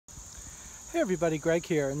Hey everybody, Greg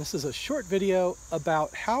here, and this is a short video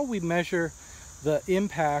about how we measure the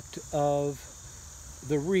impact of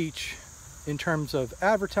the reach in terms of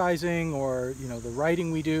advertising or, the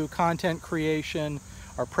writing we do, content creation,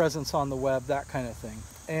 our presence on the web, that kind of thing.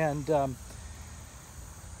 And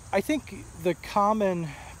I think the common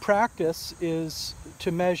practice is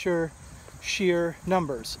to measure sheer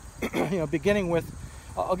numbers. Beginning with,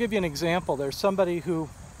 I'll give you an example. There's somebody who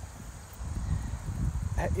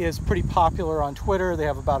is pretty popular on Twitter. They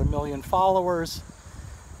have about 1 million followers,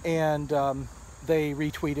 and they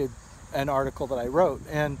retweeted an article that I wrote.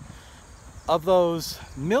 And of those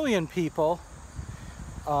 1 million people,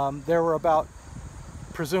 there were about,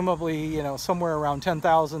 presumably, somewhere around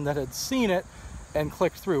 10,000 that had seen it and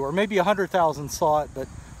clicked through, or maybe 100,000 saw it, but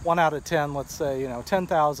 1 out of 10, let's say,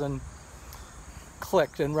 10,000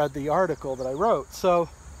 clicked and read the article that I wrote. So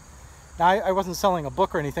now, I wasn't selling a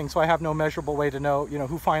book or anything, so I have no measurable way to know,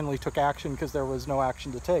 who finally took action, because there was no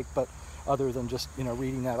action to take, but other than just,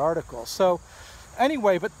 reading that article. So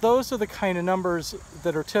anyway, but those are the kind of numbers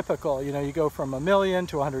that are typical. You go from 1 million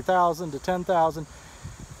to 100,000 to 10,000.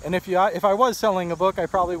 And if I was selling a book, I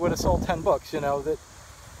probably would have sold 10 books. That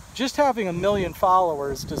just having 1 million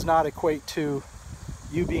followers does not equate to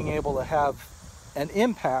you being able to have an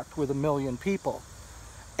impact with 1 million people.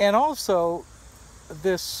 And also,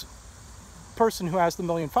 this person who has the 1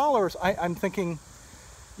 million followers, I'm thinking,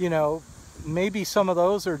 maybe some of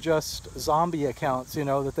those are just zombie accounts,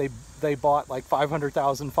 that they bought like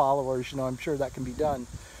 500,000 followers. I'm sure that can be done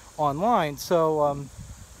online. So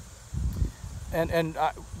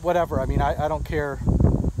whatever, I don't care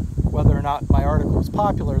whether or not my article is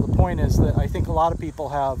popular. The point is that I think a lot of people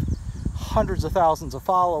have hundreds of thousands of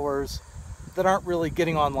followers that aren't really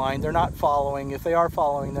getting online. They're not following. If they are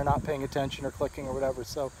following, they're not paying attention or clicking or whatever.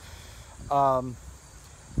 So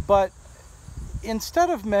but instead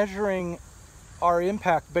of measuring our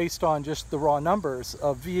impact based on just the raw numbers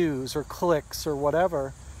of views or clicks or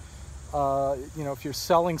whatever, if you're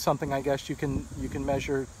selling something, I guess you can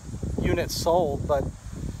measure units sold. But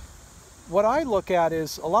what I look at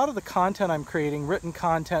is a lot of the content I'm creating, written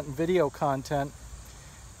content and video content,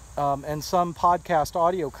 and some podcast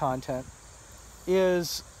audio content,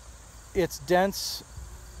 it's dense,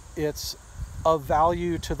 it's of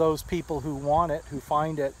value to those people who want it, who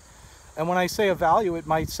find it. And when I say of value, it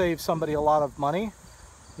might save somebody a lot of money.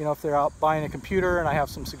 If they're out buying a computer and I have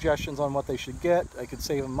some suggestions on what they should get, I could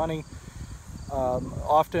save them money.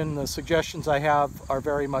 Often the suggestions I have are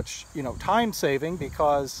very much, time saving,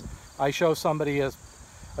 because I show somebody a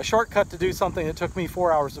shortcut to do something that took me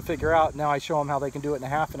 4 hours to figure out. Now I show them how they can do it in a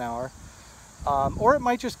half an hour. Or it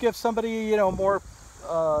might just give somebody, more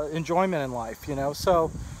enjoyment in life,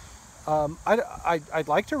 So I'd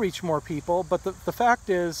like to reach more people, but the fact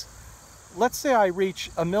is, let's say I reach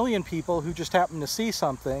 1 million people who just happen to see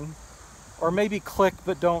something, or maybe click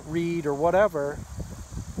but don't read or whatever,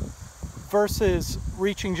 versus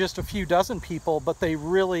reaching just a few dozen people, but they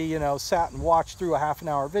really, sat and watched through a half an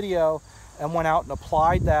hour video and went out and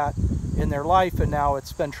applied that in their life, and now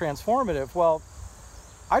it's been transformative. Well,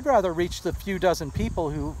 I'd rather reach the few dozen people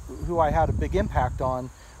who I had a big impact on,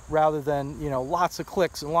 rather than, lots of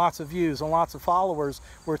clicks and lots of views and lots of followers,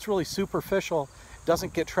 where it's really superficial,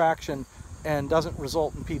 doesn't get traction, and doesn't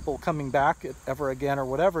result in people coming back ever again or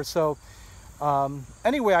whatever. So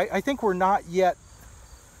anyway, I think we're not yet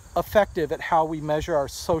effective at how we measure our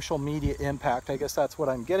social media impact. I guess that's what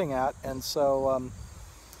I'm getting at. And so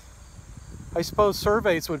I suppose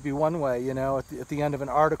surveys would be one way, at the end of an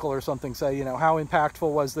article or something, say, how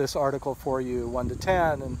impactful was this article for you, 1 to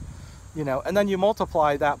 10, and then you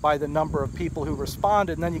multiply that by the number of people who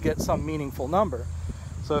responded, and then you get some meaningful number.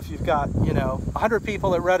 So if you've got, 100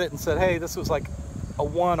 people that read it and said, hey, this was like a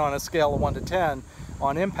 1 on a scale of 1 to 10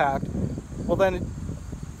 on impact, well, then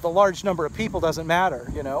the large number of people doesn't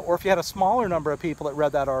matter, Or if you had a smaller number of people that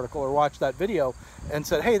read that article or watched that video and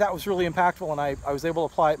said, hey, that was really impactful and I was able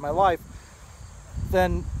to apply it in my life,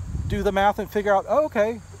 then do the math and figure out, oh,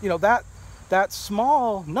 okay, that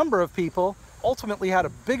small number of people ultimately had a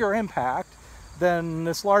bigger impact than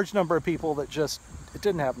this large number of people that it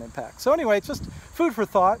didn't have an impact. So anyway, it's just food for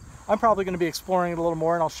thought. I'm probably going to be exploring it a little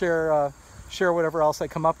more, and I'll share whatever else I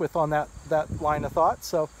come up with on that line of thought.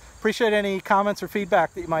 So appreciate any comments or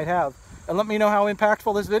feedback that you might have, and let me know how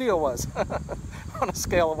impactful this video was on a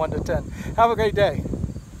scale of 1 to 10. Have a great day.